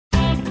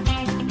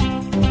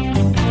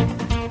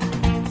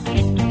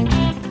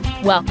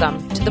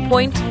Welcome to The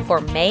Point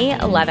for May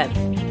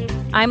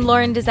 11th. I'm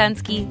Lauren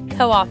Dezensky,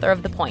 co-author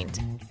of The Point.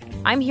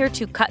 I'm here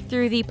to cut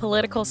through the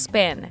political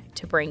spin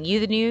to bring you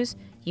the news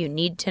you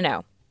need to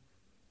know.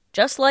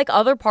 Just like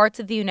other parts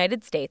of the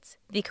United States,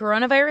 the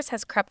coronavirus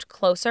has crept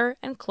closer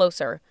and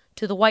closer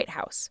to the White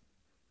House.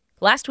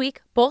 Last week,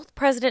 both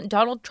President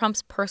Donald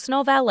Trump's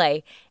personal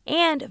valet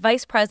and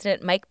Vice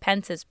President Mike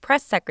Pence's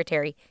press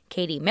secretary,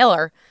 Katie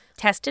Miller,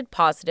 tested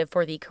positive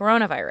for the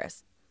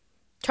coronavirus.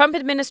 Trump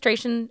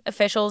administration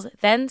officials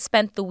then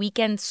spent the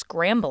weekend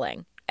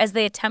scrambling as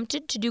they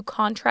attempted to do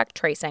contract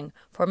tracing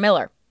for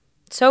Miller.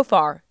 So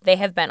far, they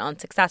have been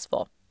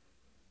unsuccessful.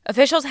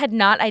 Officials had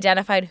not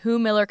identified who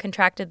Miller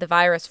contracted the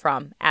virus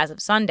from as of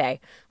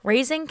Sunday,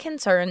 raising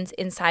concerns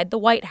inside the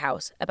White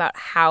House about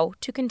how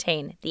to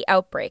contain the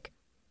outbreak.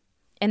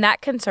 And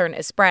that concern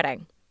is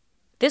spreading.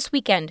 This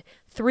weekend,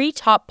 3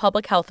 top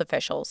public health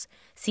officials,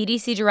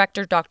 CDC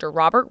Director Dr.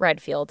 Robert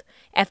Redfield,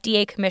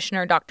 FDA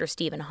Commissioner Dr.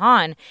 Stephen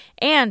Hahn,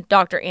 and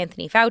Dr.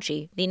 Anthony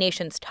Fauci, the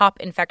nation's top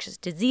infectious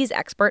disease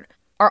expert,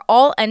 are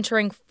all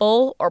entering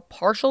full or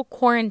partial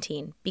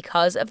quarantine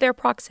because of their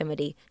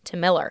proximity to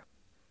Miller.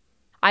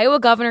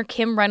 Iowa Governor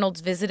Kim Reynolds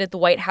visited the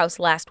White House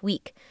last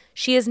week.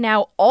 She is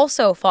now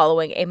also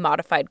following a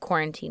modified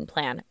quarantine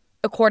plan,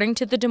 according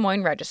to the Des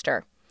Moines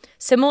Register,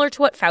 similar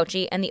to what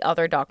Fauci and the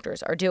other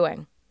doctors are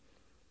doing.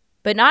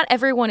 But not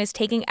everyone is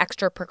taking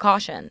extra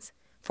precautions.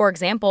 For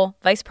example,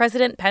 Vice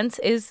President Pence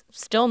is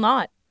still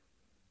not.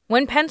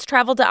 When Pence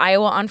traveled to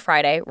Iowa on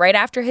Friday, right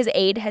after his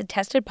aide had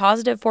tested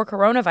positive for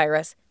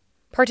coronavirus,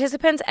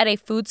 participants at a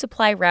food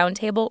supply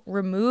roundtable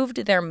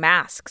removed their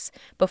masks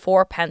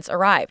before Pence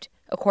arrived,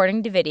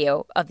 according to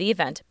video of the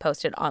event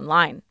posted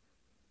online.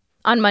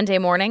 On Monday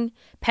morning,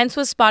 Pence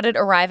was spotted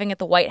arriving at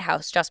the White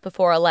House just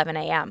before 11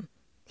 a.m.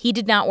 He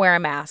did not wear a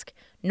mask,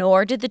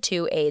 nor did the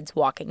 2 aides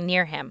walking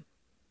near him.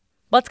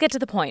 Let's get to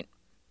the point.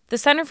 The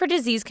Center for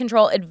Disease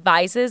Control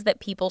advises that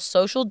people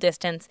social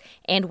distance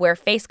and wear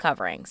face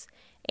coverings,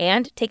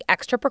 and take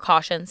extra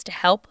precautions to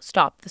help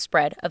stop the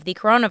spread of the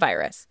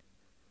coronavirus.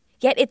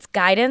 Yet it's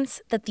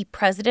guidance that the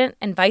president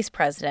and vice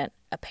president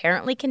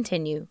apparently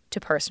continue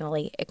to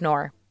personally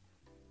ignore.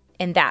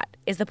 And that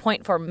is the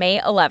point for May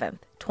 11th,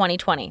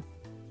 2020.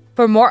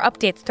 For more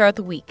updates throughout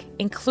the week,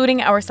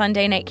 including our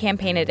Sunday night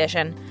campaign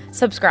edition,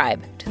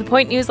 subscribe to The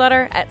Point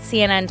newsletter at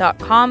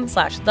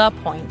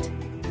cnn.com/thepoint.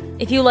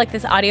 If you like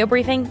this audio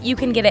briefing, you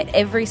can get it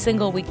every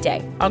single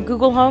weekday on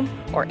Google Home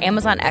or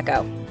Amazon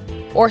Echo.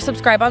 Or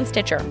subscribe on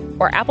Stitcher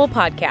or Apple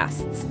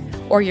Podcasts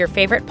or your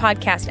favorite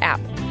podcast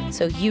app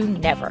so you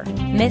never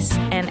miss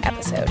an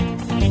episode.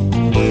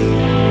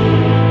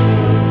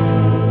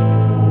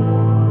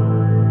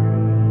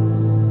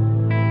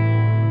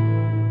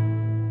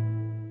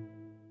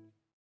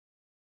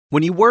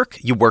 When you work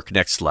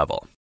next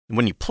level. And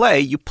when you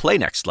play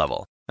next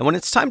level. And when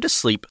it's time to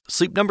sleep,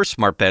 Sleep Number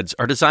smart beds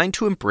are designed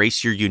to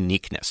embrace your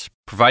uniqueness,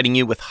 providing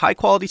you with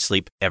high-quality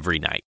sleep every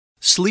night.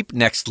 Sleep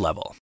next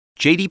level.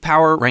 J.D.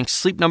 Power ranks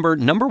Sleep Number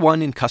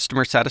 #1 in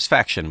customer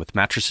satisfaction with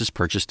mattresses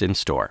purchased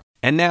in-store.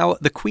 And now,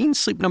 the Queen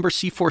Sleep Number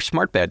C4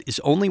 smart bed is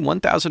only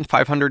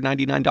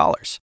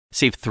 $1,599.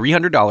 Save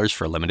 $300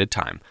 for a limited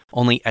time,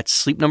 only at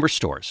Sleep Number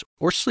stores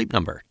or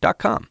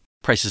sleepnumber.com.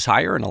 Prices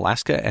higher in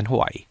Alaska and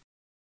Hawaii.